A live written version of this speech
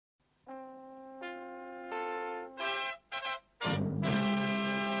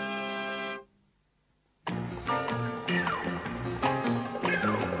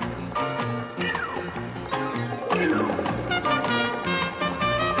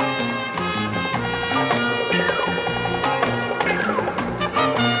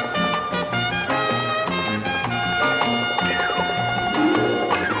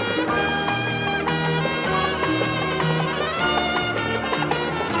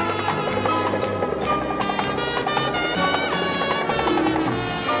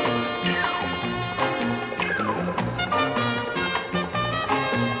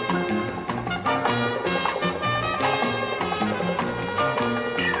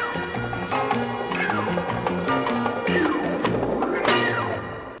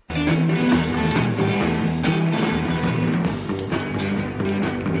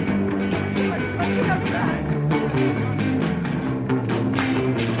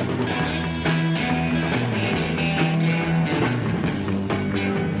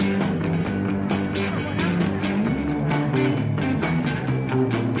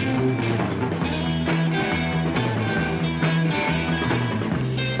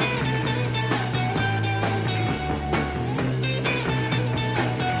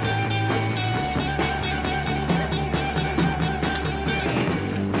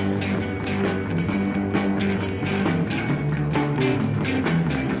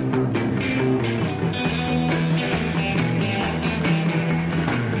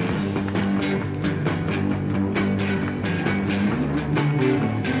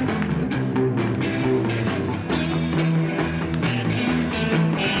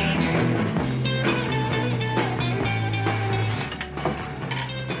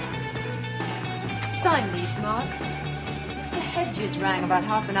Mark. Mr. Hedges rang about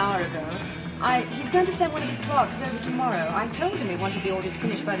half an hour ago. He's going to send one of his clerks over tomorrow. I told him he wanted the audit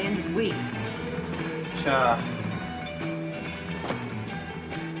finished by the end of the week. Sure.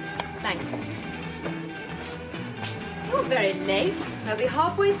 Thanks. Oh, very late. They'll be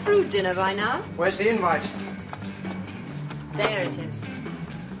halfway through dinner by now. Where's the invite? There it is.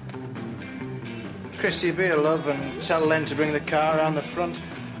 Chrissy, be a love and tell Len to bring the car around the front.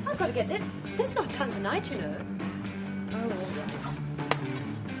 I've got to get this. There's not tons tonight, you know. Oh, all right.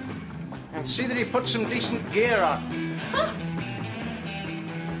 And see that he puts some decent gear on. Huh?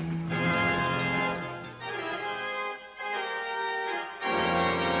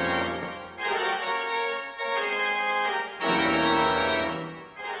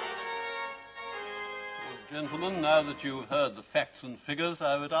 Gentlemen, now that you've heard the facts and figures,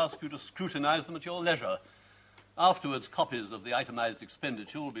 I would ask you to scrutinise them at your leisure. Afterwards, copies of the itemised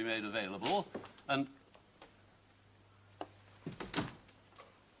expenditure will be made available, and...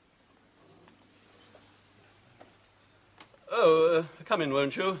 Oh, come in,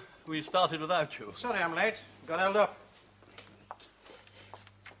 won't you? We started without you. Sorry I'm late. Got held up.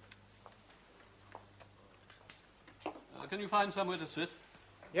 Can you find somewhere to sit?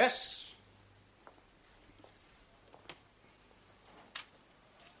 Yes.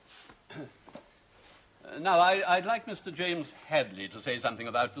 Now, I'd like Mr. James Hadleigh to say something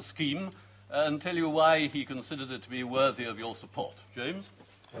about the scheme and tell you why he considers it to be worthy of your support. James?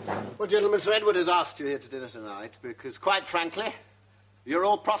 Well, gentlemen, Sir Edward has asked you here to dinner tonight because, quite frankly, you're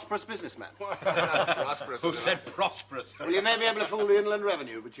all prosperous businessmen. Prosperous? Who said prosperous? Well, you may be able to fool the Inland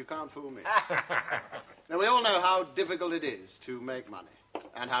Revenue, but you can't fool me. Now, we all know how difficult it is to make money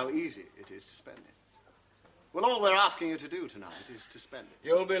and how easy it is to spend it. Well, all we're asking you to do tonight is to spend it.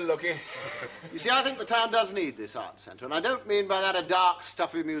 You'll be lucky. You see, I think the town does need this art centre, and I don't mean by that a dark,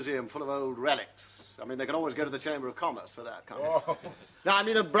 stuffy museum full of old relics. I mean, they can always go to the Chamber of Commerce for that, can't they? No, I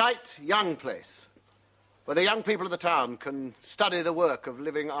mean a bright, young place where the young people of the town can study the work of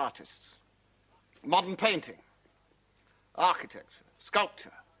living artists. Modern painting, architecture,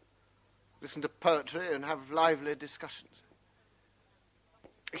 sculpture, listen to poetry and have lively discussions.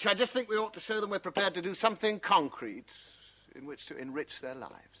 So I just think we ought to show them we're prepared to do something concrete in which to enrich their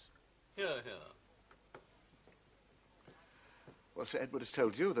lives. Here, here. Well, Sir Edward has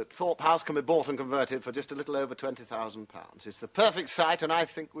told you that Thorpe House can be bought and converted for just a little over £20,000. It's the perfect site, and I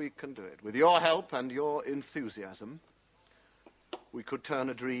think we can do it. With your help and your enthusiasm, we could turn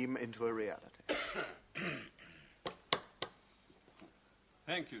a dream into a reality.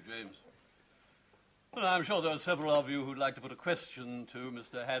 Thank you, James. Well, I'm sure there are several of you who'd like to put a question to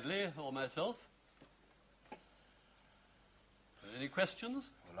Mr. Hadleigh or myself. Any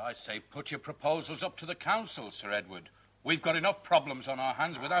questions? Well, I say put your proposals up to the council, Sir Edward. We've got enough problems on our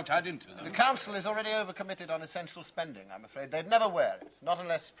hands without adding to them. The council is already overcommitted on essential spending, I'm afraid. They'd never wear it, not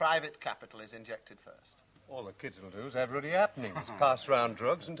unless private capital is injected first. All the kids will do is have ruddy happenings, pass round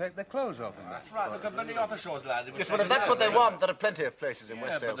drugs and take their clothes off. That's right. Look at Billy Othershaw's lad. Yes, well, if that's what they want, there are plenty of places in Westdale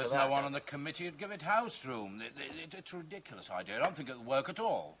but for that. there's no one on the committee who'd give it house room. It's a ridiculous idea. I don't think it'll work at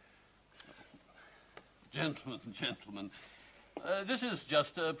all. Gentlemen, this is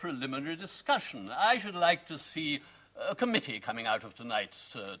just a preliminary discussion. I should like to see a committee coming out of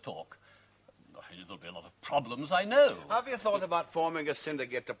tonight's talk. There'll be a lot of problems, I know. Have you thought about forming a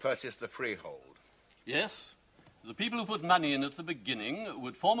syndicate to purchase the freehold? Yes. The people who put money in at the beginning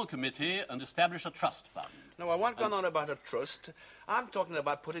would form a committee and establish a trust fund. No, I wasn't going on about a trust. I'm talking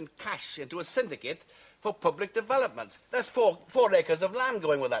about putting cash into a syndicate for public development. There's 4 acres of land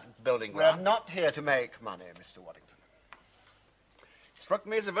going with that building ground. We're not here to make money, Mr. Waddington. Struck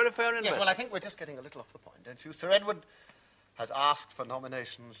me as a very fair investment. Yes, well, I think we're just getting a little off the point, don't you? Sir Edward has asked for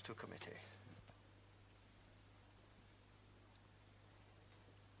nominations to committee.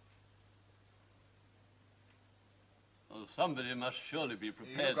 Well, somebody must surely be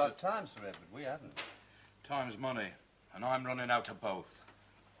prepared You've got time, Sir Edward. We haven't. Time's money, and I'm running out of both.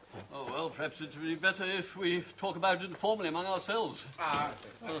 Oh, well, perhaps it would be better if we talk about it informally among ourselves.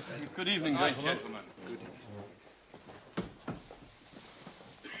 Good evening, gentlemen.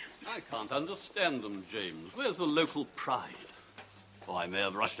 I can't understand them, James. Where's the local pride? Oh, I may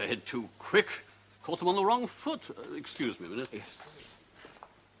have rushed ahead too quick. Caught them on the wrong foot. Excuse me a minute. Yes.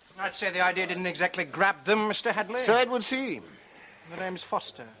 I'd say the idea didn't exactly grab them, Mr. Hadleigh. Sir Edward seem. The name's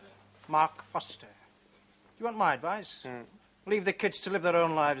Foster. Mark Foster. Do you want my advice? Leave the kids to live their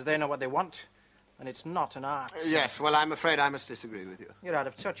own lives. They know what they want. And it's not an art. Yes, well, I'm afraid I must disagree with you. You're out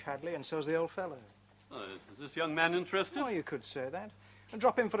of touch, Hadleigh, and so's the old fellow. Oh, is this young man interested? Oh, you could say that. And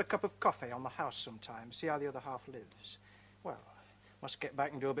drop in for a cup of coffee on the house sometime. See how the other half lives. Well, must get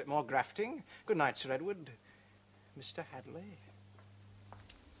back and do a bit more grafting. Good night, Sir Edward. Mr. Hadleigh.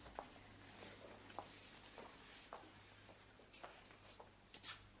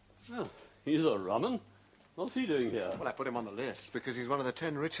 Oh, he's a rum 'un. What's he doing here? Well, I put him on the list because he's one of the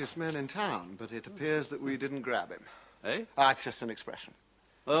 10 richest men in town, but it appears that we didn't grab him. Eh? Ah, it's just an expression.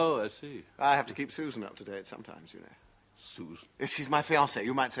 Oh, I see. I have to keep Susan up to date sometimes, you know. Susan. She's my fiancée.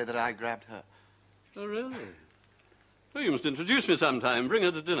 You might say that I grabbed her. Oh, really? Well, you must introduce me sometime. Bring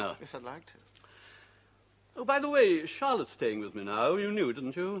her to dinner. Yes, I'd like to. Oh, by the way, Charlotte's staying with me now. You knew,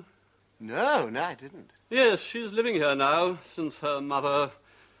 didn't you? No, I didn't. Yes, she's living here now since her mother...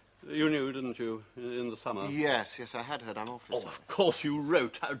 You knew, didn't you, in the summer? Yes, I had heard. I'm awfully Oh, sorry. of course you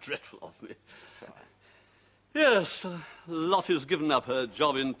wrote. How dreadful of me. Sorry. Yes, Lottie's given up her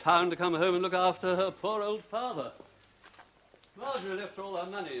job in town to come home and look after her poor old father. Marjorie left her all her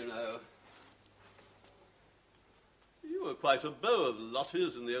money, you know. You were quite a beau of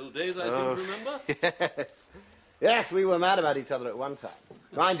Lottie's in the old days, I seem to remember. Yes. Yes, we were mad about each other at one time.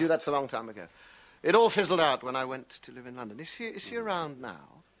 Mind you, that's a long time ago. It all fizzled out when I went to live in London. Is she around now?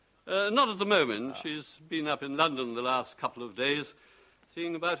 Not at the moment. She's been up in London the last couple of days,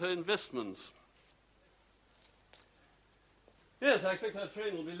 seeing about her investments. Yes, I expect her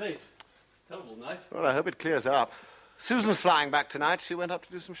train will be late. Terrible night. Well, I hope it clears up. Susan's flying back tonight. She went up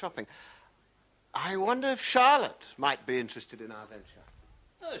to do some shopping. I wonder if Charlotte might be interested in our venture.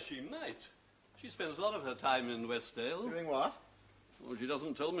 Oh, she might. She spends a lot of her time in Westdale. Doing what? Well, she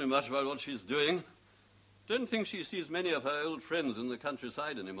doesn't tell me much about what she's doing. Don't think she sees many of her old friends in the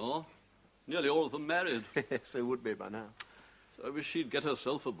countryside anymore. Nearly all of them married. Yes, they would be by now. So I wish she'd get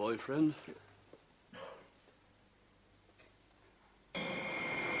herself a boyfriend.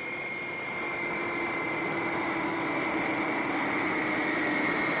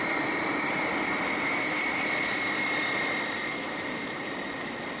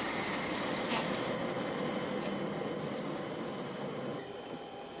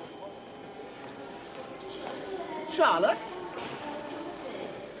 Charlotte?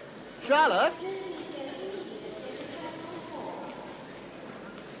 Charlotte?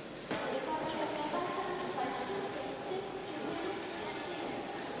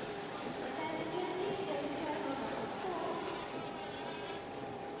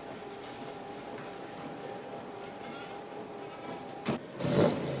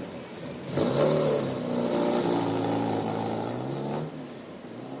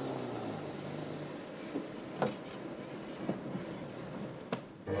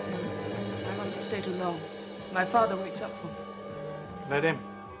 Stay too long. My father waits up for me. Let him.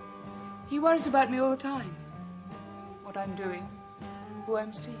 He worries about me all the time. What I'm doing, who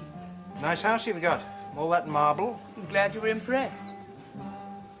I'm seeing. Nice house you've got. All that marble. I'm glad you were impressed.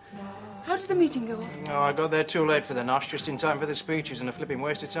 How did the meeting go off? Oh, I got there too late for the nosh, just in time for the speeches, and a flipping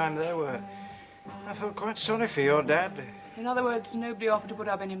waste of time they were. I felt quite sorry for your dad. In other words, nobody offered to put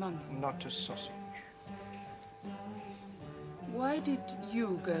up any money. Not a sausage. Why did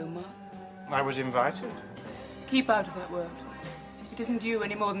you go, Mark? I was invited. Keep out of that world. It isn't you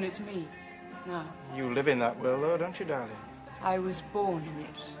any more than it's me. Now. You live in that world, though, don't you, darling? I was born in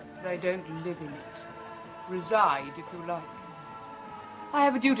it, but I don't live in it. Reside, if you like. I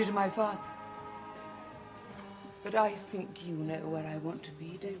have a duty to my father. But I think you know where I want to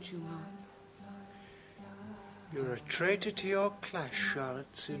be, don't you, Mark? You're a traitor to your class,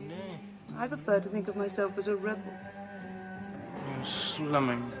 Charlotte Sidney. I prefer to think of myself as a rebel. You're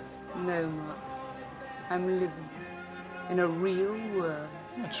slumming. No, Mark. I'm living in a real world.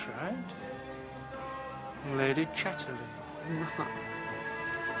 That's right. Lady Chatterley. Mark.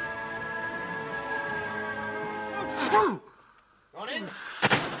 Morning.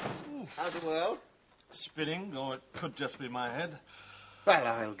 How's the world? Spinning, or it could just be my head. Well,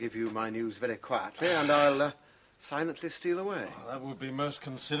 I'll give you my news very quietly, and I'll silently steal away. Well, that would be most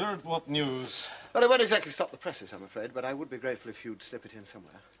considerate. What news? Well, it won't exactly stop the presses, I'm afraid, but I would be grateful if you'd slip it in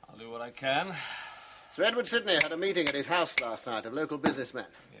somewhere. I'll do what I can. Sir Edward Sidney had a meeting at his house last night of local businessmen.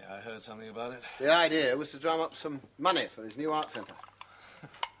 Yeah, I heard something about it. The idea was to drum up some money for his new art centre.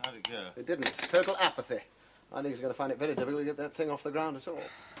 How'd it go? It didn't. Total apathy. I think he's going to find it very difficult to get that thing off the ground at all.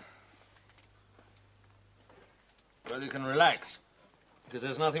 Well, you can relax. Because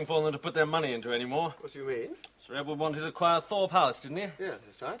there's nothing for them to put their money into anymore. What do you mean? Sir Edward wanted to acquire Thorpe House, didn't he? Yeah,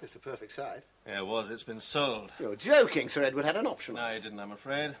 that's right. It's a perfect site. Yeah, it was. It's been sold. You're joking. Sir Edward had an option. No, he didn't, I'm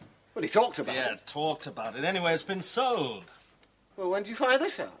afraid. Well, he talked about Yeah, it. talked about it. Anyway, it's been sold. Well, when did you find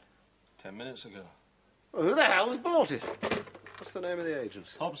this out? 10 minutes ago. Well, who the hell's bought it? What's the name of the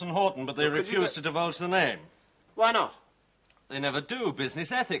agents? Hobbs and Horton, but they Well, could you refused to divulge the name. Why not? They never do.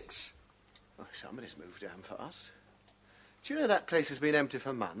 Business ethics. Oh, somebody's moved damn fast. Do you know that place has been empty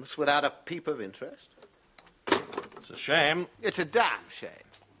for months without a peep of interest? It's a shame. It's a damn shame.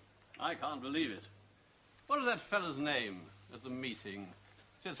 I can't believe it. What was that fellow's name at the meeting?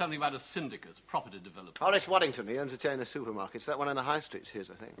 Said something about a syndicate, property developer. Horace Waddington, he owns a chain of supermarkets. That one in the high street's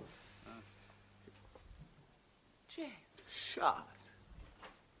his, I think. James. Charlotte.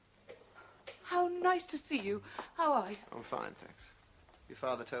 How nice to see you. How are you? I'm fine, thanks. Your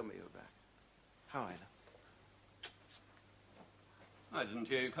father told me you were back. How are you? I didn't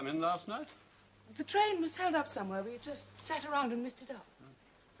hear you come in last night. The train was held up somewhere. We just sat around and missed it up.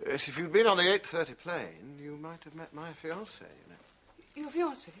 Yes, if you'd been on the 8:30 plane, you might have met my fiancée, you know. Your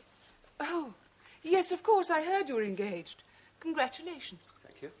fiancé? Oh, yes, of course. I heard you were engaged. Congratulations.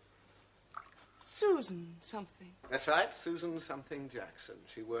 Thank you. Susan something. That's right, Susan something Jackson.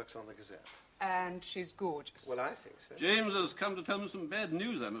 She works on the Gazette. And she's gorgeous. Well, I think so. James has come to tell me some bad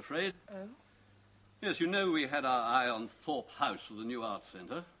news, I'm afraid. Oh? Yes, you know we had our eye on Thorpe House for the new arts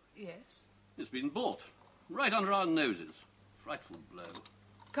centre. Yes. It's been bought, right under our noses. Frightful blow.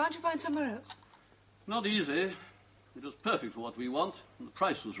 Can't you find somewhere else? Not easy. It was perfect for what we want, and the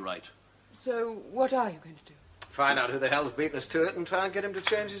price was right. So, what are you going to do? Find out who the hell's beaten us to it and try and get him to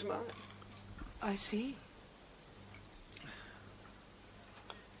change his mind. I see.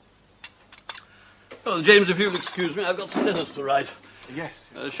 Well, James, if you'll excuse me, I've got some letters to write. Yes.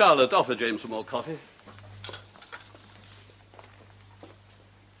 Charlotte, offer James some more coffee.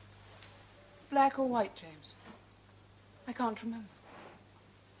 Black or white, James? I can't remember.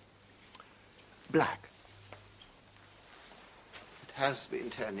 Black. It has been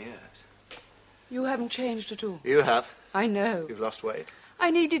 10 years. You haven't changed at all. You have. I know. You've lost weight.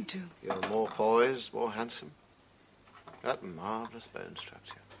 I needed to. You're more poised, more handsome. That marvellous bone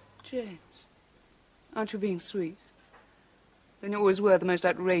structure. James, aren't you being sweet? Then you always were the most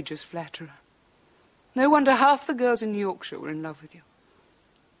outrageous flatterer. No wonder half the girls in Yorkshire were in love with you.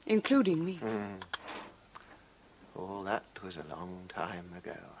 Including me. All that was a long time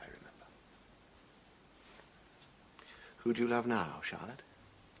ago, I remember. Who do you love now, Charlotte?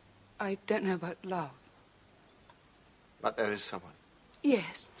 I don't know about love. But there is someone.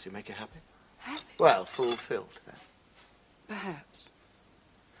 Yes. Does he make you happy? Happy? Well, fulfilled, then. Perhaps.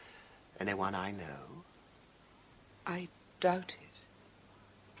 Anyone I know? I doubt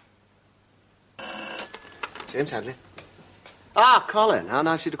it. James Hadleigh. Ah, Colin, how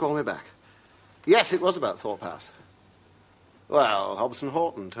nice of you to call me back. Yes, it was about Thorpe House. Well, Hobson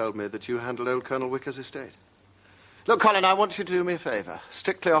Horton told me that you handled old Colonel Wicker's estate. Look, Colin, I want you to do me a favour.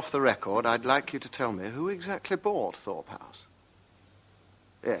 Strictly off the record, I'd like you to tell me who exactly bought Thorpe House.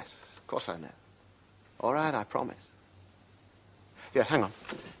 Yes, of course I know. All right, I promise. Yeah, hang on.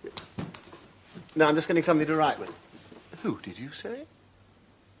 No, I'm just getting something to write with. Who did you say?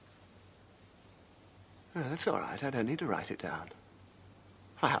 Oh, that's all right. I don't need to write it down.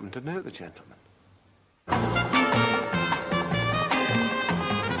 I happen to know the gentleman.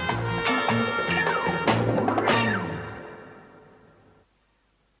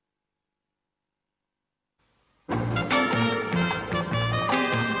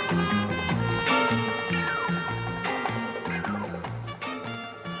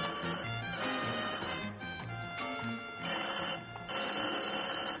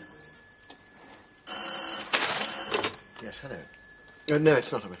 Yes, hello. No,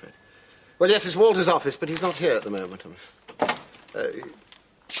 it's not, I'm afraid. Well, yes, it's Walter's office, but he's not here at the moment.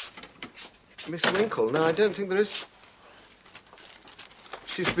 Miss Winkle? No, I don't think there is.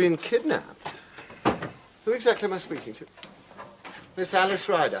 She's been kidnapped. Who exactly am I speaking to? Miss Alice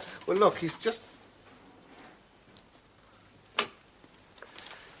Ryder. Well, look, he's just...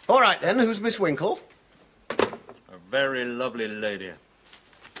 All right, then, who's Miss Winkle? A very lovely lady.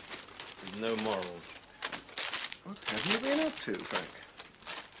 With no morals. What have you been up to, Frank?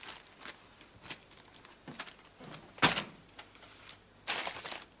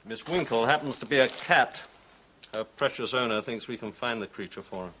 Miss Winkle happens to be a cat. Her precious owner thinks we can find the creature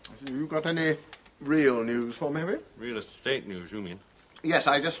for her. You got any real news for me, have you? Real estate news, you mean? Yes,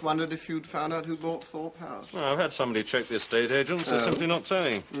 I just wondered if you'd found out who bought Thorpe House. Well, I've had somebody check the estate agents. They're simply not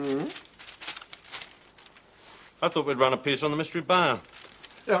saying. Mm-hmm. I thought we'd run a piece on the mystery buyer.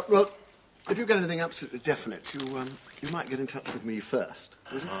 Yeah, well, if you get anything absolutely definite, you might get in touch with me first.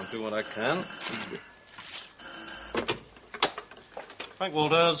 I'll do what I can. Frank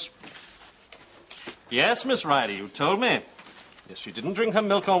Walters. Yes, Miss Ryder, you told me. Yes, she didn't drink her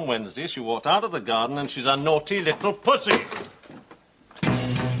milk on Wednesday. She walked out of the garden and she's a naughty little pussy.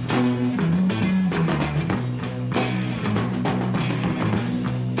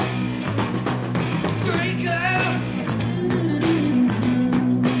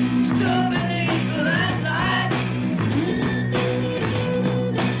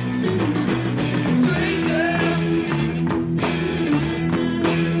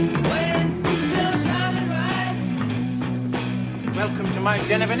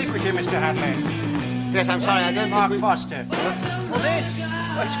 of iniquity, Mr. Hadleigh. Yes, I'm sorry, I don't Mark think Foster. Well, this.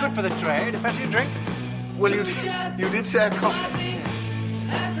 Well, it's good for the trade. Fancy a drink? Well, you did say a coffee.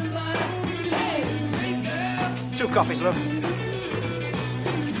 2 coffees, love.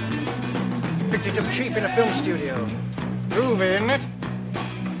 Picked it up cheap in a film studio. Groovy, isn't it?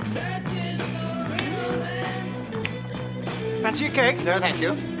 Fancy a cake? No, thank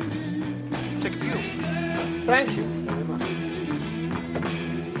you. Take a few. Thank you very much.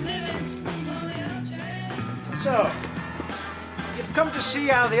 So, you've come to see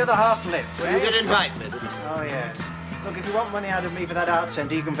how the other half lives, Well, eh? you did invite me, didn't you? Oh, yes. Look, if you want money out of me for that art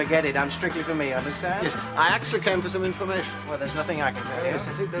centre, you can forget it. I'm strictly for me, understand? Yes, I actually came for some information. Well, there's nothing I can tell you. Yes,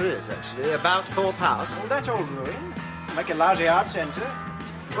 I think there is, actually, about Thorpe House. Well, that's old ruin. Make a lousy art centre.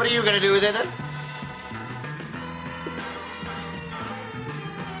 What are you going to do with it, then?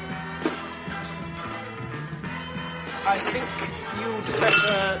 I think you'd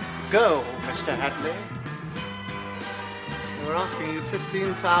better go, Mr. Hadleigh. They were asking you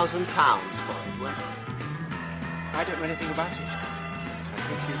 £15,000 for it, weren't they? I don't know anything about it. Yes, I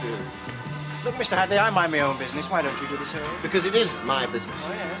think you do. Look, Mr. Hadleigh, I mind my own business. Why don't you do the same? Because it is my business.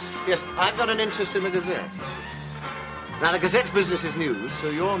 Oh, yes. Yes, I've got an interest in the Gazette, you see. Now, the Gazette's business is news, so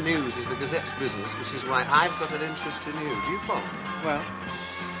your news is the Gazette's business, which is why I've got an interest in you. Do you follow me? Well,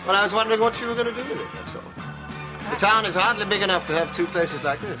 Well, I was wondering what you were going to do with it, that's all. The town is hardly big enough to have 2 places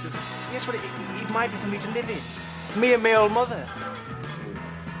like this, is it? yes, but it might be for me to live in. Me and my old mother.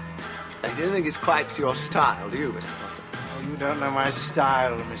 I don't think it's quite your style, do you, Mr. Foster? Oh, you don't know my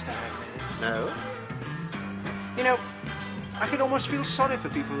style, Mr. Hadleigh. No? You know, I could almost feel sorry for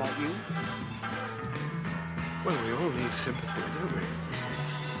people like you. Well, we all need sympathy, don't we?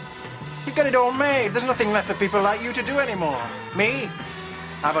 You've got it all made. There's nothing left for people like you to do anymore. Me?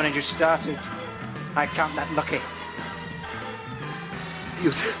 I've only just started. I count that lucky.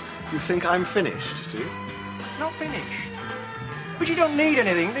 You think I'm finished, do you? Not finished. But you don't need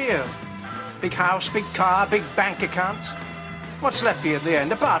anything, do you? Big house, big car, big bank account. What's left for you at the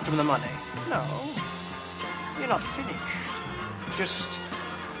end, apart from the money? No. You're not finished. Just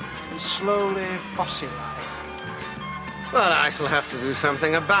slowly fossilizing. Well, I shall have to do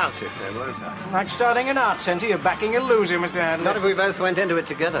something about it, then, won't I? Like starting an art centre, you're backing a loser, Mr. Hadleigh. Not if we both went into it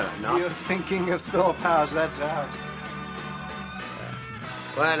together, not. You're thinking of Thorpe House, that's out.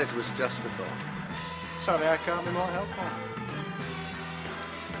 Well, it was just a thought. Sorry, I can't be more helpful.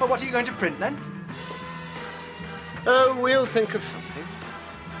 Well, what are you going to print, then? Oh, we'll think of something.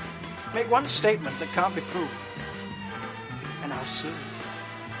 Make one statement that can't be proved. And I'll sue you.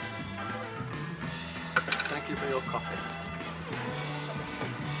 Thank you for your coffee.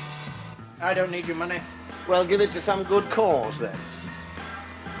 I don't need your money. Well, give it to some good cause, then.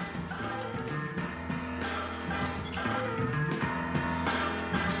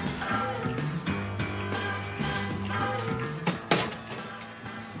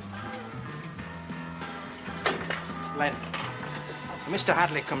 Len, Mr.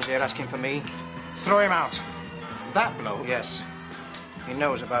 Hadleigh comes here asking for me. Throw him out. That bloke? Yes. He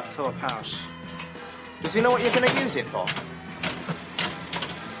knows about Thorpe House. Does he know what you're going to use it for?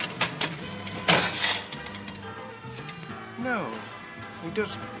 No, he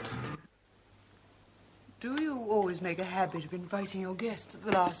doesn't. Do you always make a habit of inviting your guests at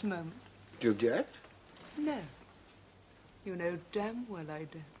the last moment? Do you object? No. You know damn well I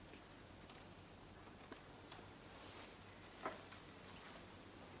don't.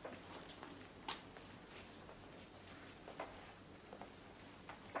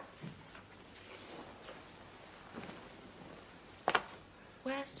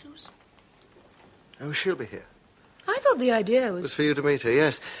 Where's Susan? Oh, she'll be here. I thought the idea It was was... for you to meet her,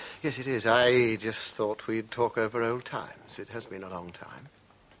 yes. Yes, it is. I just thought we'd talk over old times. It has been a long time.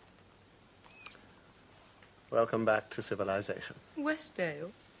 Welcome back to civilization.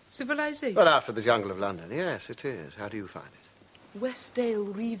 Westdale? Civilization? Well, after the jungle of London, yes, it is. How do you find it?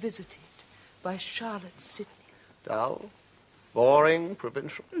 Westdale Revisited by Charlotte Sidney. Dull? Boring?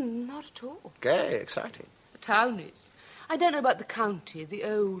 Provincial? Not at all. Gay? Exciting? The town is. I don't know about the county, the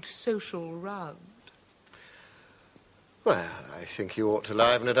old social round. Well, I think you ought to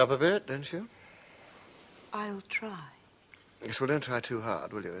liven it up a bit, don't you? I'll try. Yes, well, don't try too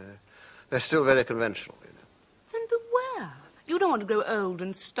hard, will you? They're still very conventional, you know. Then beware. You don't want to grow old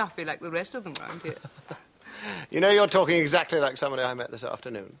and stuffy like the rest of them round here. You know, you're talking exactly like somebody I met this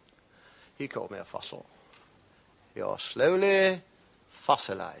afternoon. He called me a fossil. You're slowly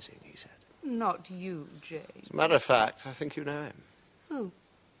fossilizing, he said. Not you, Jane. As a matter of fact, I think you know him. Who?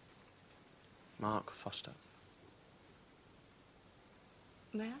 Mark Foster.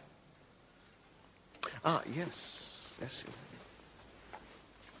 May I? Ah, yes. Yes.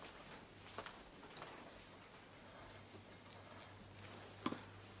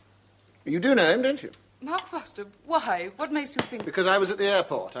 You do know him, don't you? Mark Foster, why? What makes you think... Because I was at the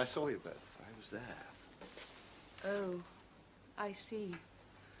airport. I saw you both. I was there. Oh, I see.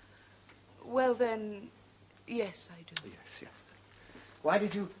 Well, then, yes, I do. Yes, yes. Why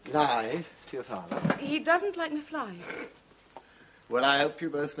did you lie to your father? He doesn't like me flying. Well, I hope you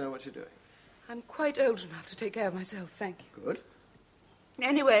both know what you're doing. I'm quite old enough to take care of myself, thank you. Good.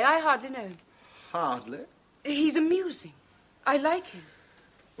 Anyway, I hardly know him. Hardly? He's amusing. I like him.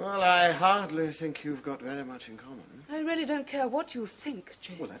 Well, I hardly think you've got very much in common. I really don't care what you think,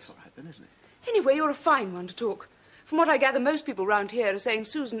 James. Well, that's all right then, isn't it? Anyway, you're a fine one to talk. From what I gather, most people round here are saying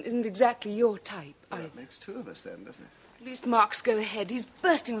Susan isn't exactly your type. Well, that makes two of us then, doesn't it? At least Mark's go ahead. He's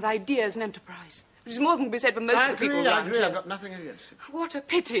bursting with ideas and enterprise. Which is more than can be said for most of the people around I agree. here. I've got nothing against him. What a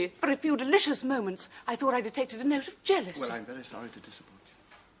pity. For a few delicious moments, I thought I detected a note of jealousy. Well, I'm very sorry to disappoint you.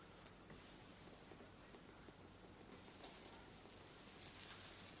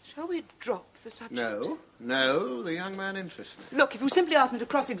 Shall we drop the subject? No, no, the young man interests me. Look, if you simply ask me to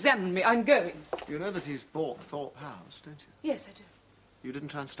cross-examine me, I'm going. You know that he's bought Thorpe House, don't you? Yes, I do. You didn't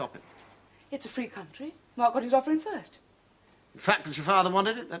try and stop him. It's a free country. Mark got his offer in first. The fact that your father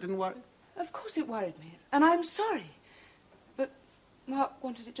wanted it, that didn't worry? Of course it worried me, and I'm sorry. But Mark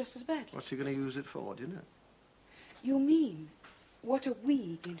wanted it just as badly. What's he going to use it for, do you know? You mean, what are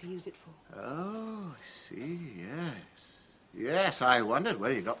we going to use it for? Oh, I see, yes. Yes, I wondered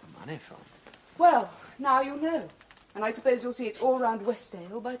where you got the money from. Well, now you know. And I suppose you'll see it's all round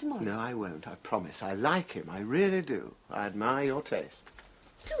Westdale by tomorrow. No, I won't, I promise. I like him, I really do. I admire your taste.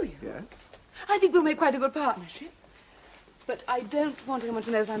 Do you? Yes? I think we'll make quite a good partnership. But I don't want anyone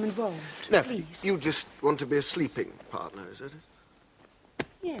to know that I'm involved. No, please. you just want to be a sleeping partner, is that it?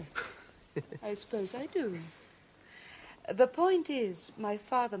 Yes, I suppose I do. The point is, my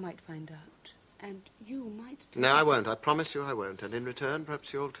father might find out, and you might too. No, I won't. I promise you I won't. And in return,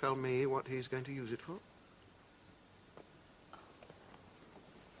 perhaps you'll tell me what he's going to use it for.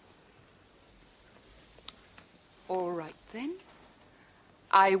 All right, then.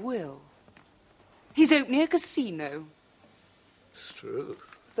 I will. He's opening a casino. It's true.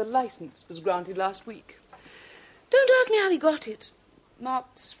 The license was granted last week. Don't ask me how he got it.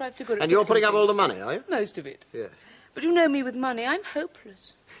 Mark's frightfully good at And you're fixing putting up all the things. money, are you? Most of it. Yes. But you know me with money. I'm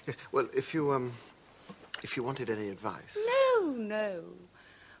hopeless. Yes. Well, if you wanted any advice... No, no.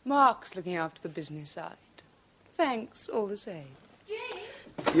 Mark's looking after the business side. Thanks, all the same.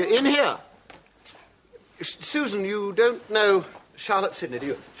 James? You're in here. Susan, you don't know Charlotte Sidney, do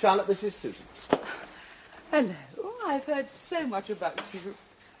you? Charlotte, this is Susan. Hello. I've heard so much about you.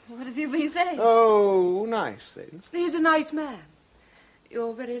 What have you been saying? Oh, nice things. He's a nice man.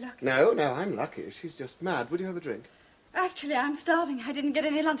 You're very lucky. No, I'm lucky. She's just mad. Would you have a drink? Actually, I'm starving. I didn't get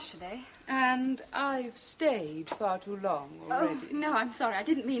any lunch today. And I've stayed far too long already. Oh, no, I'm sorry. I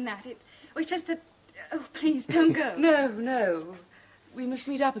didn't mean that. It was just that... Oh, please, don't go. No. We must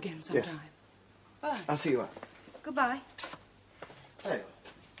meet up again sometime. Yes. Bye. I'll see you out. Goodbye. Hey.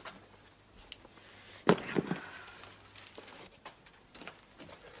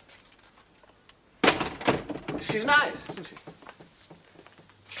 She's nice, isn't she?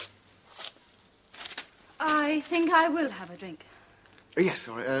 I think I will have a drink. Yes,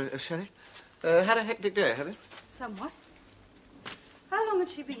 all right. Sherry? Had a hectic day, have you? Somewhat. How long had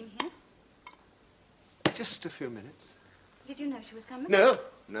she been here? Just a few minutes. Did you know she was coming?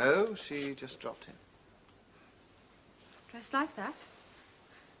 No, she just dropped in. Dressed like that?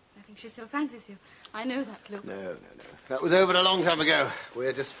 I think she still fancies you. I know that look. No. That was over a long time ago.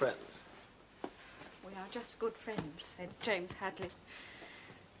 We're just friends. We are just good friends, said James Hadleigh.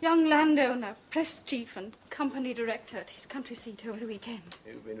 Young landowner, press chief and company director at his country seat over the weekend.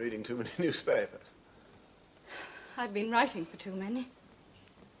 You've been reading too many newspapers. I've been writing for too many.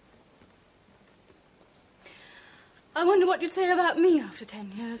 I wonder what you'd say about me after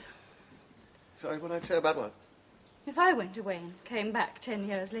 10 years. Sorry, what I'd say about what? If I went away and came back 10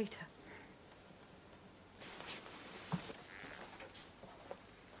 years later.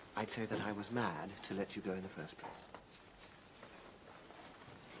 I'd say that I was mad to let you go in the first place.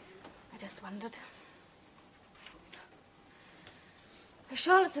 I just wondered. The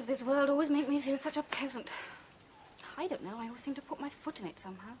Charlottes of this world always make me feel such a peasant. I don't know, I always seem to put my foot in it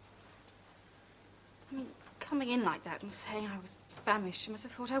somehow. I mean, coming in like that and saying I was famished, she must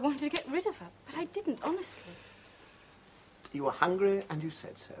have thought I wanted to get rid of her. But I didn't, honestly. You were hungry and you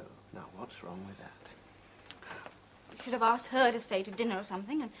said so. Now, what's wrong with that? You should have asked her to stay to dinner or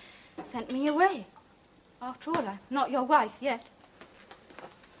something and sent me away. After all, I'm not your wife yet.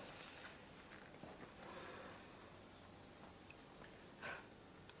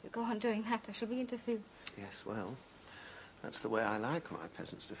 If you go on doing that, I shall begin to feel... Yes, well, That's the way I like my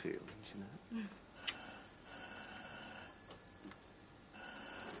peasants to feel, don't you know?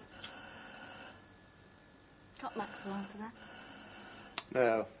 Got Maxwell answer that?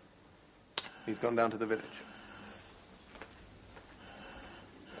 No. He's gone down to the village.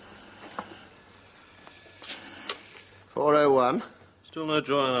 $401. Still no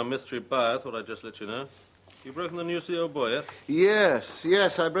joy on our mystery buyer. Thought I'd just let you know. You broken the news to the old boy yet?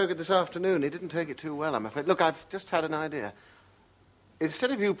 Yes, I broke it this afternoon. He didn't take it too well, I'm afraid. Look, I've just had an idea.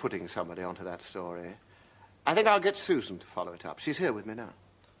 Instead of you putting somebody onto that story, I think I'll get Susan to follow it up. She's here with me now.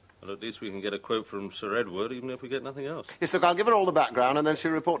 Well, at least we can get a quote from Sir Edward, even if we get nothing else. Yes, look, I'll give her all the background, and then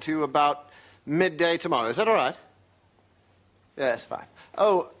she'll report to you about midday tomorrow. Is that all right? Yes, fine.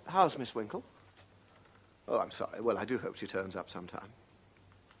 Oh, how's Miss Winkle? Oh, I'm sorry. Well, I do hope she turns up sometime.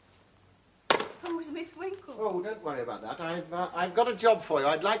 Who's Miss Winkle? Oh, don't worry about that. I've got a job for you.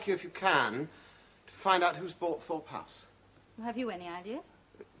 I'd like you, if you can, to find out who's bought Thorpe House. Have you any ideas?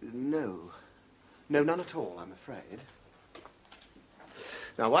 No. No, none at all, I'm afraid.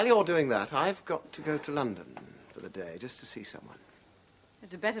 Now, while you're doing that, I've got to go to London for the day, just to see someone.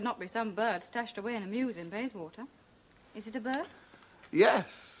 It had better not be some bird stashed away in a mews in Bayswater. Is it a bird?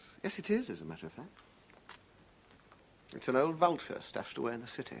 Yes. Yes, it is, as a matter of fact. It's an old vulture stashed away in the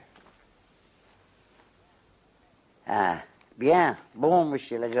city. Ah, bien. Bon,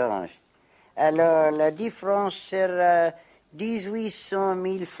 Monsieur Lagrange. Alors, la différence sera 1800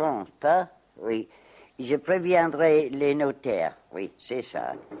 000 francs, pas? Oui. Je préviendrai les notaires. Oui, c'est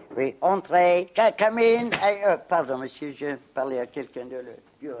ça. Oui, entrez. Come in. Pardon, monsieur, je parlais à quelqu'un de le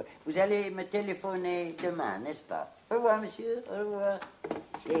bureau. Vous allez me téléphoner demain, n'est-ce pas? Au revoir, monsieur. Au revoir.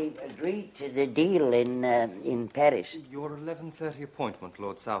 They agreed to the deal in Paris. Your 11:30 appointment,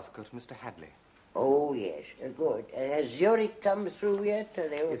 Lord Southcote, Mr. Hadleigh. Oh, yes. Good. Has Zurich come through yet?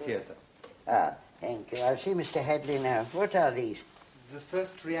 It's here, sir. Ah, thank you. I'll see Mr. Hadleigh now. What are these? The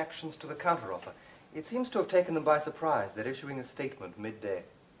first reactions to the counter-offer. It seems to have taken them by surprise. They're issuing a statement midday.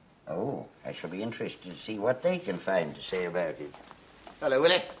 Oh, I shall be interested to see what they can find to say about it. Hello,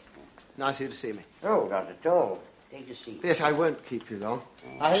 Willie. Nice of you to see me. Oh, not at all. Take a seat. Yes, I won't keep you long.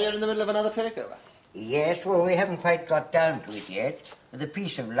 I hear you're in the middle of another takeover. Yes, well, we haven't quite got down to it yet. With a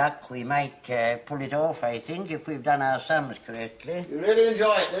piece of luck, we might pull it off, I think, if we've done our sums correctly. You really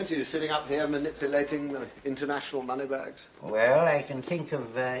enjoy it, don't you, sitting up here manipulating international money bags? Well, I can think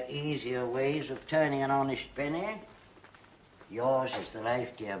of easier ways of turning an honest penny. Yours is the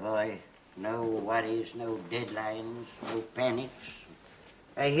life, dear boy. No worries, no deadlines, no panics.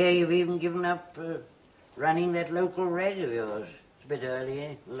 I hear you've even given up running that local rag of yours. It's a bit early,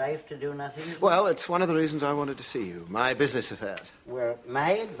 eh? Life to do nothing. Well, it's one of the reasons I wanted to see you. My business affairs. Well,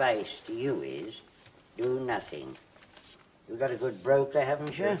 my advice to you is do nothing. You've got a good broker,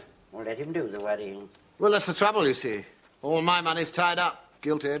 haven't you? Yes. Well, let him do the worrying. Well, that's the trouble, you see. All my money's tied up.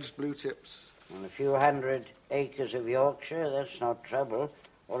 Gilt-edged blue chips. And a few 100 acres of Yorkshire, that's not trouble.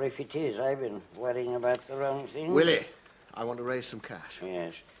 Or if it is, I've been worrying about the wrong thing. Willie, I want to raise some cash.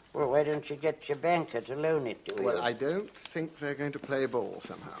 Yes. Well, why don't you get your banker to loan it to you? Well, I don't think they're going to play ball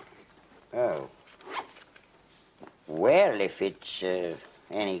somehow. Oh. Well, if it's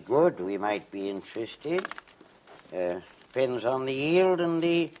any good, we might be interested. Depends on the yield and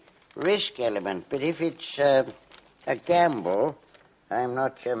the risk element. But if it's a gamble, I'm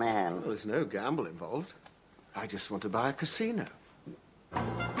not your man. Well, there's no gamble involved. I just want to buy a casino.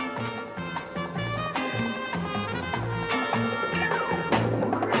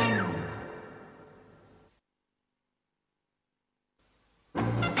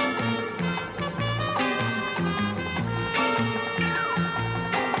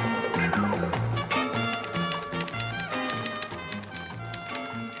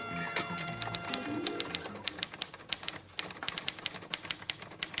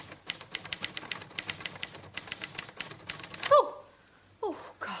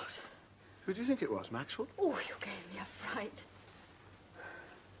 Who do you think it was, Maxwell? Oh, you gave me a fright.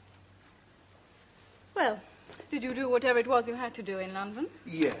 Well, did you do whatever it was you had to do in London?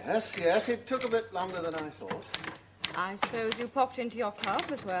 Yes. It took a bit longer than I thought. I suppose you popped into your club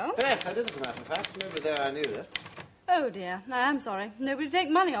as well? Yes, I did, as a matter of fact. Nobody there I knew that. Oh, dear. I am sorry. Nobody to take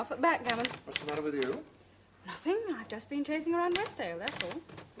money off at backgammon. What's the matter with you? Nothing. I've just been chasing around Westdale, that's all.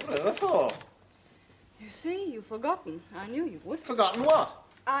 Whatever for? You see, you've forgotten. I knew you would. Forgotten what?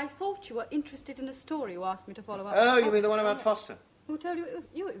 I thought you were interested in a story you asked me to follow up. Oh, you mean the one about Foster? Who told you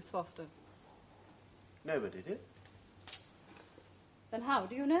it was Foster? Nobody did. Then how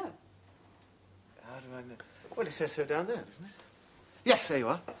do you know? How do I know? Well, it says so down there, doesn't it? Yes, there you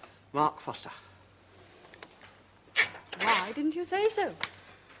are. Mark Foster. Why didn't you say so?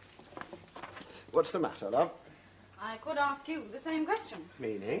 What's the matter, love? I could ask you the same question.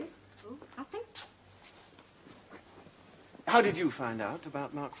 Meaning? Oh, nothing. How did you find out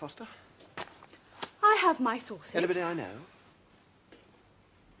about Mark Foster? I have my sources. Anybody I know?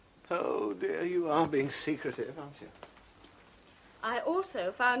 Oh, dear, you are being secretive, aren't you? I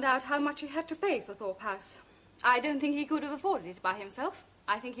also found out how much he had to pay for Thorpe House. I don't think he could have afforded it by himself.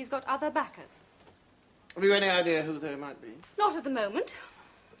 I think he's got other backers. Have you any idea who they might be? Not at the moment.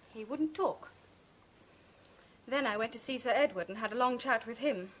 He wouldn't talk. Then I went to see Sir Edward and had a long chat with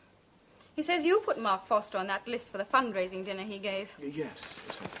him. He says you put Mark Foster on that list for the fundraising dinner he gave. Yes,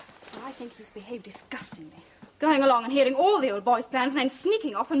 yes, I did. Well, I think he's behaved disgustingly. Going along and hearing all the old boy's plans and then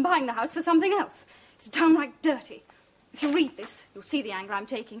sneaking off and buying the house for something else. It's downright dirty. If you read this, you'll see the angle I'm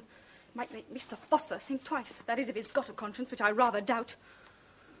taking. It might make Mr. Foster think twice. That is, if he's got a conscience, which I rather doubt.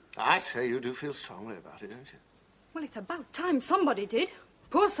 I say you do feel strongly about it, don't you? Well, it's about time somebody did.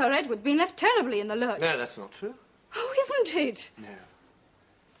 Poor Sir Edward's been left terribly in the lurch. No, that's not true. Oh, isn't it? No.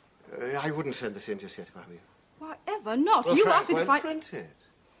 I wouldn't send this in just yet if I were you. Whatever not. Well, You Frank asked me to won't find... print it.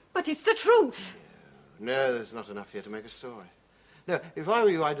 But it's the truth. No, there's not enough here to make a story. No, if I were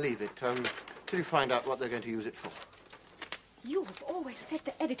you, I'd leave it till you find out what they're going to use it for. You have always said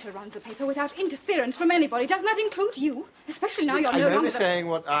the editor runs the paper without interference from anybody. Doesn't that include you? Especially now you're no longer... I'm only saying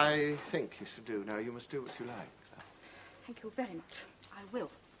what I think you should do. Now, you must do what you like. Thank you very much. I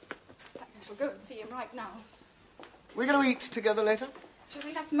will. In fact, I shall go and see him right now. We're going to eat together later? I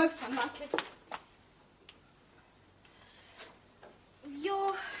think that's most unlikely.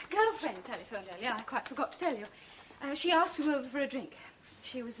 Your girlfriend telephoned earlier. I quite forgot to tell you. She asked me over for a drink.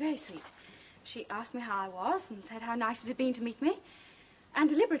 She was very sweet. She asked me how I was and said how nice it had been to meet me, and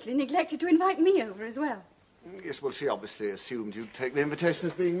deliberately neglected to invite me over as well. Yes, well, she obviously assumed you'd take the invitation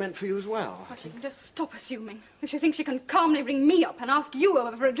as being meant for you as well. Well, she can just stop assuming. If she thinks she can calmly ring me up and ask you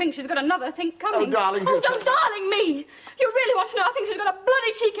over for a drink, she's got another thing coming. Oh, darling, oh, don't darling me! You really want to know? I think she's got a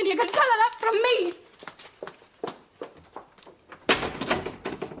bloody cheek, and you can tell her that from me.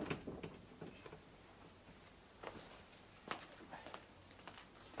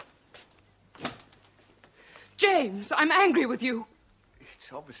 James, I'm angry with you.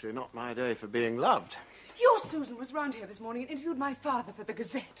 It's obviously not my day for being loved. Your Susan was round here this morning and interviewed my father for the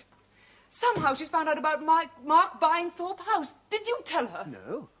Gazette. Somehow she's found out about Mark buying Thorpe House. Did you tell her?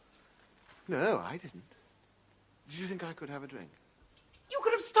 No. No, I didn't. Did you think I could have a drink? You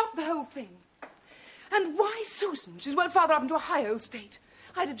could have stopped the whole thing. And why Susan? She's worked father up into a high old state.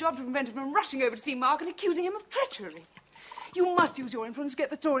 I had a job to prevent him from rushing over to see Mark and accusing him of treachery. You must use your influence to get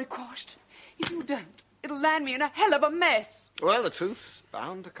the story quashed. If you don't, it'll land me in a hell of a mess. Well, the truth's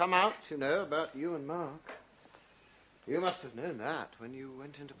bound to come out, you know, about you and Mark. You must have known that when you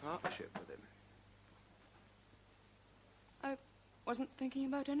went into partnership with him. I wasn't thinking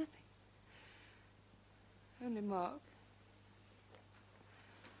about anything. Only Mark.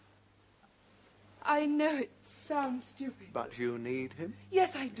 I know it sounds stupid. But you need him?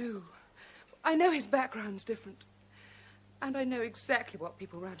 Yes, I do. I know his background's different. And I know exactly what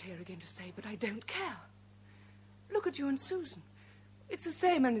people around here are going to say, but I don't care. Look at you and Susan. It's the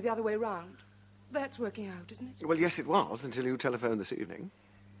same, only the other way round. That's working out, isn't it? Well, yes, it was, until you telephoned this evening.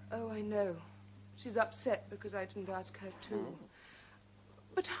 Oh, I know. She's upset because I didn't ask her too.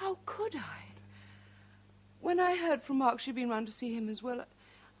 But how could I? When I heard from Mark she'd been round to see him as well,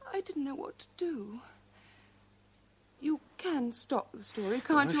 I didn't know what to do. You can stop the story,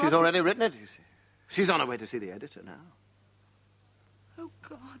 can't you? She's already written it, you see. She's on her way to see the editor now. Oh,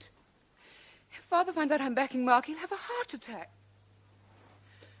 God. If Father finds out I'm backing Mark, he'll have a heart attack.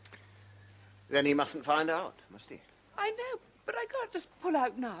 Then he mustn't find out, must he? I know, but I can't just pull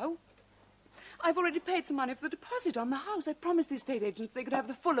out now. I've already paid some money for the deposit on the house. I promised the estate agents they could have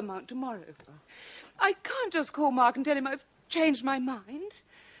the full amount tomorrow. I can't just call Mark and tell him I've changed my mind.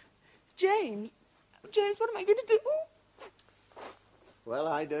 James, what am I going to do? Well,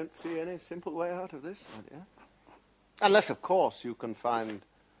 I don't see any simple way out of this, my dear. Unless, of course, you can find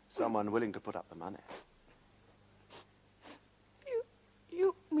someone willing to put up the money.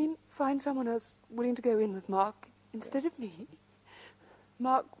 You mean find someone else willing to go in with Mark instead of me?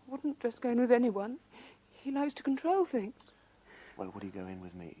 Mark wouldn't just go in with anyone. He likes to control things. Well, would he go in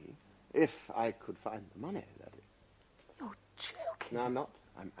with me? If I could find the money, that is. You're joking. No, I'm not.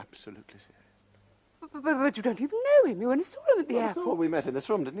 I'm absolutely serious. But you don't even know him. You only saw him at the airport. Well, we met in this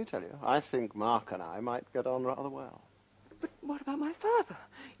room, didn't he tell you? I think Mark and I might get on rather well. But what about my father?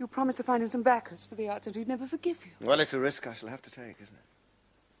 You promised to find him some backers for the arts and he'd never forgive you. Well, it's a risk I shall have to take, isn't it?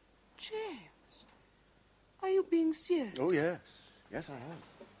 James, are you being serious? Oh, yes. Yes, I am.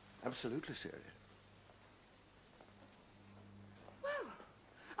 Absolutely serious. Well,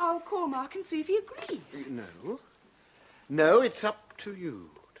 I'll call Mark and see if he agrees. No. No, it's up to you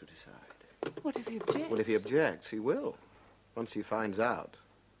to decide. What if he objects? Well, if he objects, he will. Once he finds out.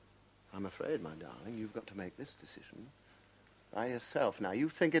 I'm afraid, my darling, you've got to make this decision by yourself. Now, you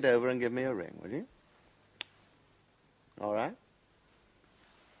think it over and give me a ring, will you? All right?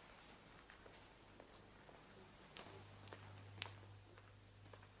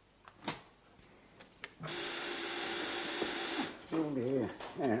 Oh, dear.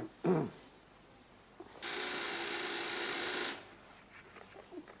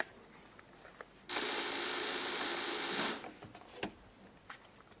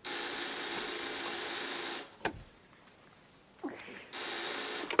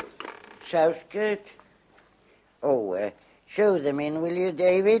 Sounds good. Oh, show them in, will you,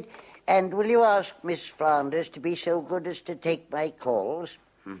 David? And will you ask Miss Flanders to be so good as to take my calls?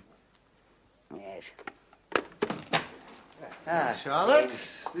 Yes. Charlotte,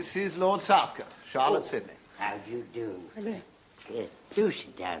 this is Lord Southcote. Charlotte Sidney. How do you do? Hello. Yes, do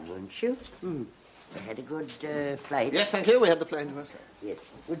sit down, won't you? We had a good flight. Yes, thank you. We had the plane to ourselves. Yes.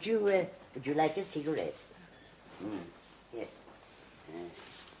 Would you like a cigarette? Yes.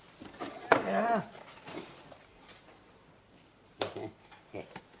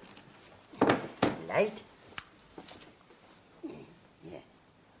 Light? Yeah.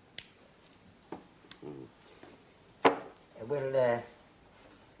 Well,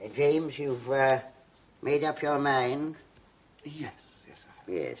 James, you've made up your mind? Yes, I have.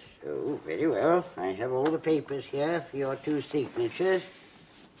 Yes. Oh, very well. I have all the papers here for your 2 signatures.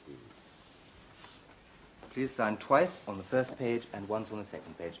 Please sign twice on the first page and once on the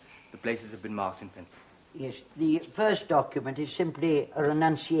second page. The places have been marked in pencil. Yes, the first document is simply a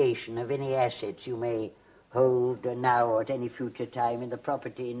renunciation of any assets you may hold now or at any future time in the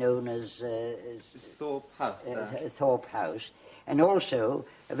property known as Thorpe House. Thorpe House, and also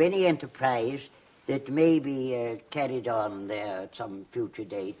of any enterprise that may be carried on there at some future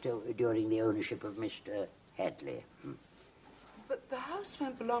date during the ownership of Mr. Hadleigh. But the house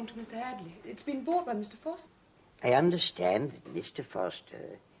won't belong to Mr. Hadleigh. It's been bought by Mr. Foster. I understand that Mr.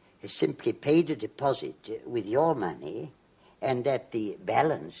 Foster has simply paid a deposit with your money and that the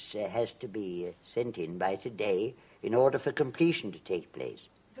balance has to be sent in by today in order for completion to take place.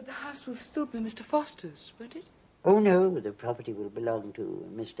 But the house will still be Mr. Foster's, won't it? Oh, no, the property will belong to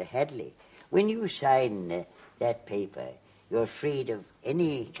Mr. Hadleigh. When you sign that paper, you're freed of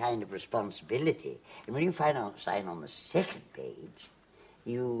any kind of responsibility. And when you sign on the second page,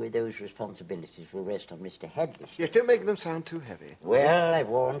 those responsibilities will rest on Mr. Hadleigh. Yes, don't make them sound too heavy. Well, I've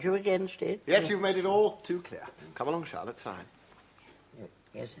warned you against it. Yes, you've made it all too clear. Come along, Charlotte, sign.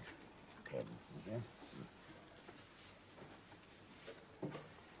 Yes, sir. Okay.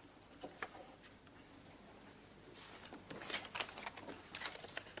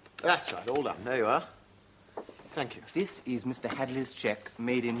 That's right, all done. There you are. Thank you. This is Mr. Hadleigh's cheque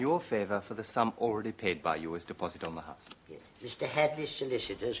made in your favour for the sum already paid by you as deposit on the house. Yes. Mr. Hadleigh's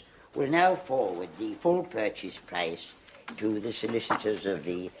solicitors will now forward the full purchase price to the solicitors of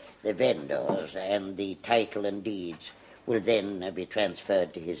the vendors, and the title and deeds will then be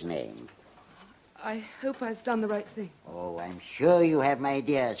transferred to his name. I hope I've done the right thing. Oh, I'm sure you have, my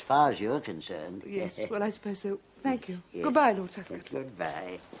dear, as far as you're concerned. Yes, well, I suppose so. Thank you. Yes. Goodbye, Lord Southcote.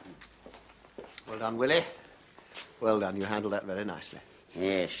 Goodbye. Well done, Willie. Well done. You handled that very nicely.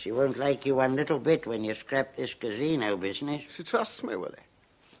 Yes, she won't like you one little bit when you scrap this casino business. She trusts me, Willie.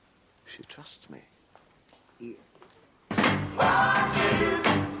 She trusts me. Want you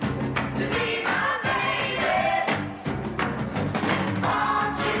to be my baby.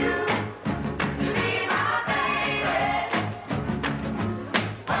 Want you to be my baby.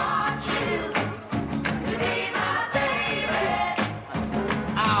 Want you to be my baby.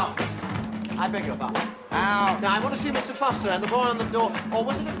 Out! I beg your pardon. Out! Now, I want to see Mr. Foster and the boy on the door. Or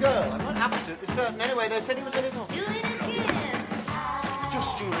was it a girl? I'm not absolutely certain. Anyway, they said he was in his office. Do it again.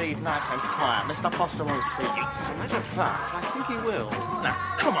 Just you read nice and quiet. Mr. Foster won't see you. As a matter of fact, I think he will. Now,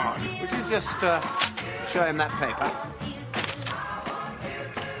 come on. Would you just show him that paper?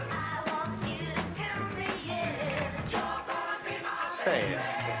 Say it.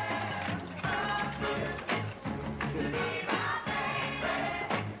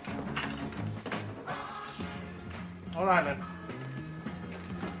 All right, then.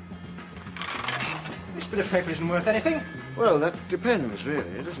 This bit of paper isn't worth anything. Well, that depends,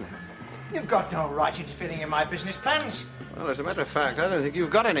 really, doesn't it? You've got no right interfering in my business plans. Well, as a matter of fact, I don't think you've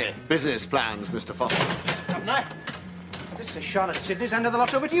got any business plans, Mr. Foster. Haven't I? This is Charlotte Sidney's handed the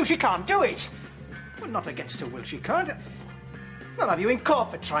lot over to you. She can't do it. Well, not against her will, she can't. I'll have you in court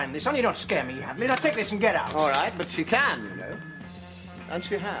for trying this on. You don't scare me, Hadleigh. Now take this and get out. All right, but she can, you know. And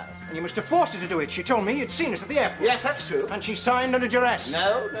she has. And you must have forced her to do it. She told me you'd seen us at the airport. Yes, that's true. And she signed under duress.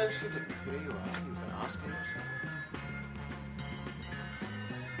 No, she didn't. Here you are. You can ask her yourself.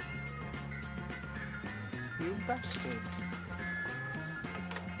 You bastard.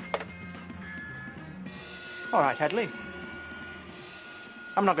 All right, Hadleigh.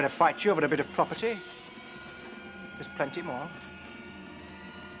 I'm not going to fight you over a bit of property. There's plenty more.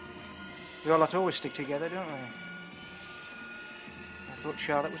 We all lot always stick together, don't we? I thought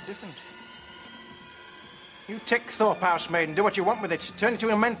Charlotte was different. You take Thorpe House, maid, and do what you want with it. Turn it into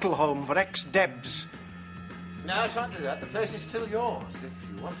a mental home for ex-Debs. No, I shan't do that. The place is still yours, if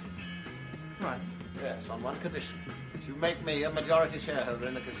you want it. Right. Yes, on one condition. That you make me a majority shareholder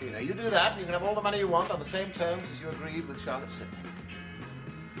in the casino. You do that, you can have all the money you want on the same terms as you agreed with Charlotte Sidney.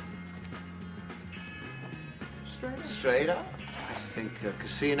 Straight up. I think a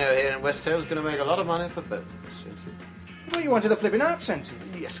casino here in Westdale is going to make a lot of money for both of us, don't you? Well, you wanted a flipping art centre.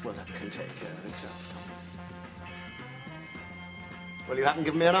 Yes, well, that can take care of itself. Well, you haven't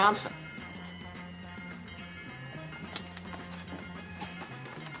given me an answer.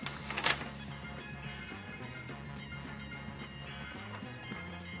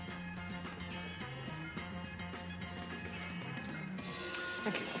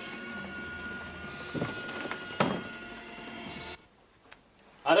 Thank you.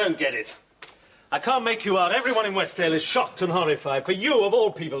 I don't get it. I can't make you out. Everyone in Westdale is shocked and horrified for you, of all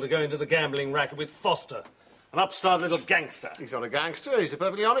people, to go into the gambling racket with Foster, an upstart little gangster. He's not a gangster. He's a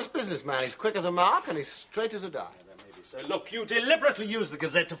perfectly honest businessman. He's quick as a mark and he's straight as a die. So look, you deliberately used the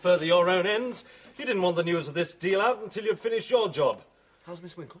Gazette to further your own ends. You didn't want the news of this deal out until you'd finished your job. How's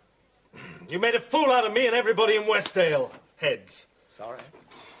Miss Winkle? You made a fool out of me and everybody in Westdale. Heads. Sorry.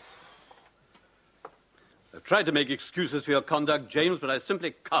 I've tried to make excuses for your conduct, James, but I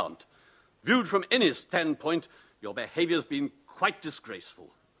simply can't. Viewed from any standpoint, your behaviour's been quite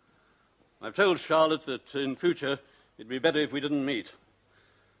disgraceful. I've told Charlotte that in future it'd be better if we didn't meet.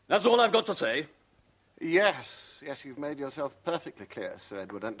 That's all I've got to say. Yes, you've made yourself perfectly clear, Sir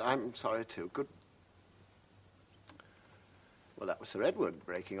Edward, and I'm sorry too. Good. Well, that was Sir Edward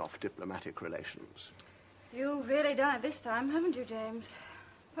breaking off diplomatic relations. You've really done it this time, haven't you, James?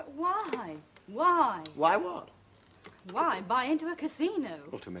 But why? Why? Why what? Why buy into a casino?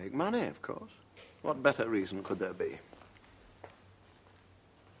 Well, to make money, of course. What better reason could there be?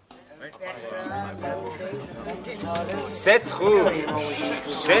 C'est true.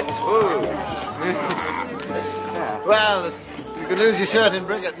 C'est true. Well, you could lose your shirt in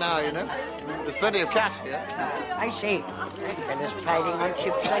Briggate now, you know. There's plenty of cash here. I see. That fella's piling on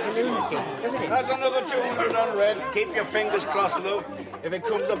chips like a lunatic. That's another 200 on red. Keep your fingers crossed, Lou. If it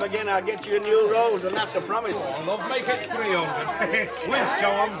comes up again, I'll get you a new rose, and that's a promise. Oh, love, make it 300. We'll show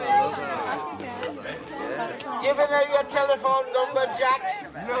 'em. Giving her your telephone number, Jack?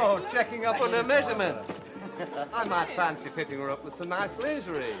 No, checking up on her measurements. I might fancy fitting her up with some nice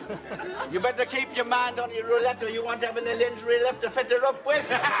lingerie. You better keep your mind on your roulette or you won't have any lingerie left to fit her up with.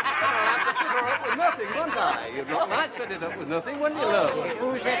 I'll have to fit her up with nothing, won't I? You'd not like fit it up with nothing, wouldn't you, love?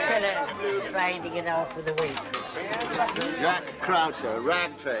 Who's that fella trying to get off with the weight? Jack Croucher,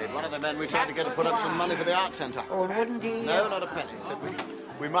 rag trade. One of the men we tried to get to put up some money for the art centre. Oh, wouldn't he? No, not a penny. Said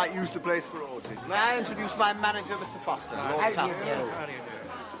we might use the place for orgies. May I introduce my manager, Mr. Foster, Lord How do you Southwold. do? How do you do?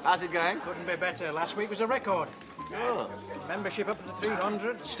 How's it going? Couldn't be better. Last week was a record. Oh. Membership up to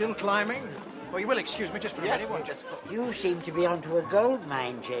 300, still climbing. Well, you will excuse me just for a minute, won't you? You seem to be onto a gold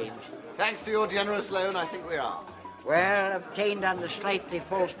mine, James. Thanks to your generous loan, I think we are. Well, obtained under slightly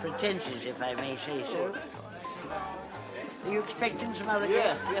false pretenses, if I may say so. Are you expecting some other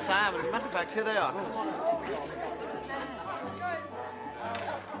Yes, I am. As a matter of fact, here they are.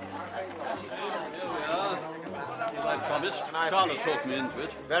 I promised. Charlotte talked me into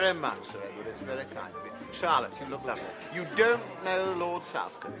it. Very much, Sir Edward. It's very kind of you. Charlotte, you look lovely. You don't know Lord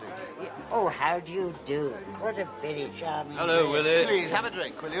Southcote, do you? Oh, how do you do? What a very charming... Hello, Willie. Please, have a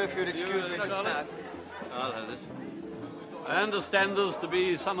drink, will you, if you'd excuse me just now. I'll have it. I understand there's to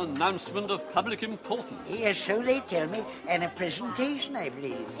be some announcement of public importance. Yes, so they tell me, and a presentation, I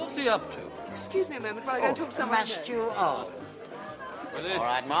believe. What's he up to? Excuse me a moment while I go and talk to someone. Must you all? Willie? All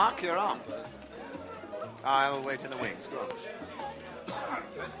right, Mark, you're on. I'll wait in the wings. Go on.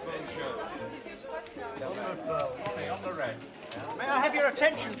 May I have your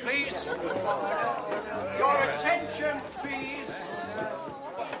attention, please? Your attention, please.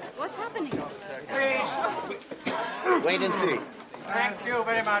 What's happening? Please. Wait and see. Thank you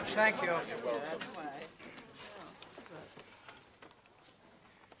very much. Thank you.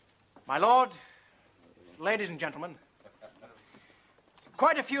 My lord, ladies and gentlemen,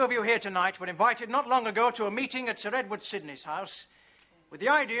 quite a few of you here tonight were invited not long ago to a meeting at Sir Edward Sidney's house with the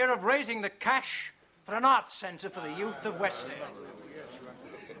idea of raising the cash for an arts centre for the youth of Westdale.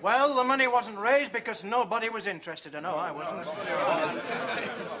 Well, the money wasn't raised because nobody was interested. I know I wasn't.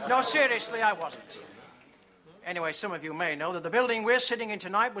 No, seriously, I wasn't. Anyway, some of you may know that the building we're sitting in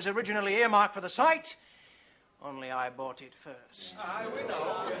tonight was originally earmarked for the site, only I bought it first.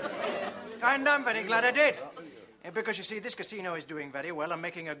 And I'm very glad I did. Because, you see, this casino is doing very well and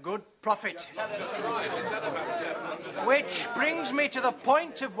making a good profit. Which brings me to the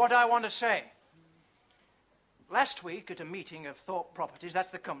point of what I want to say. Last week, at a meeting of Thorpe Properties,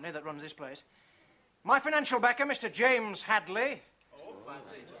 that's the company that runs this place, my financial backer, Mr. James Hadleigh,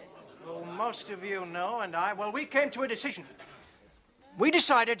 who most of you know, and I, well, we came to a decision. We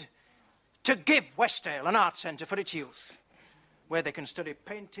decided to give Westdale an art centre for its youth, where they can study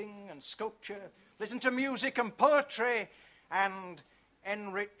painting and sculpture, listen to music and poetry, and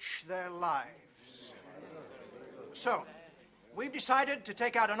enrich their lives. So, we've decided to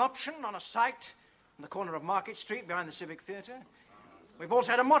take out an option on a site on the corner of Market Street behind the Civic Theatre. We've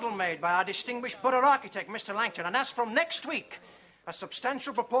also had a model made by our distinguished borough architect, Mr. Langton, and as from next week, a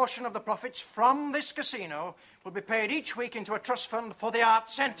substantial proportion of the profits from this casino will be paid each week into a trust fund for the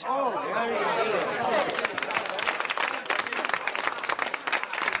Arts Centre. Oh, very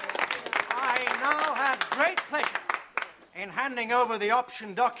I now have great pleasure in handing over the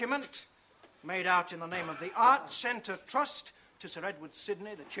option document made out in the name of the Arts Centre Trust to Sir Edward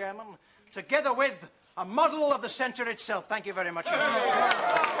Sidney, the chairman, together with a model of the centre itself. Thank you very much.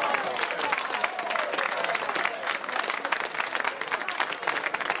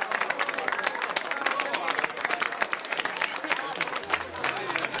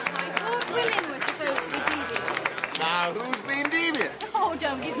 Now, who's been devious? Oh,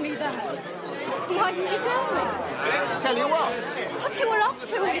 don't give me that. Why didn't you tell me? Tell you what? What you were up to.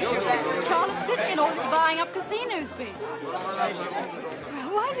 Charlotte City and all this buying up casinos bit.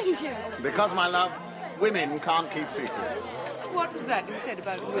 Why didn't you? Because, my love, women can't keep secrets. What was that you said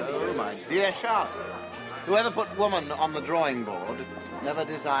about women? Oh, my dear Charlotte. Whoever put woman on the drawing board never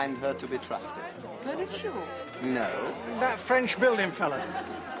designed her to be trusted. Very sure. No. That French building fella.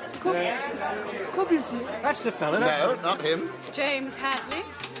 Corbusier. That's the fella. No, not him. James Hadleigh.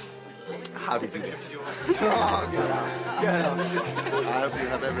 How did you guess? Oh, get off. Get off. I hope you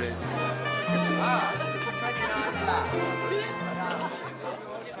have every...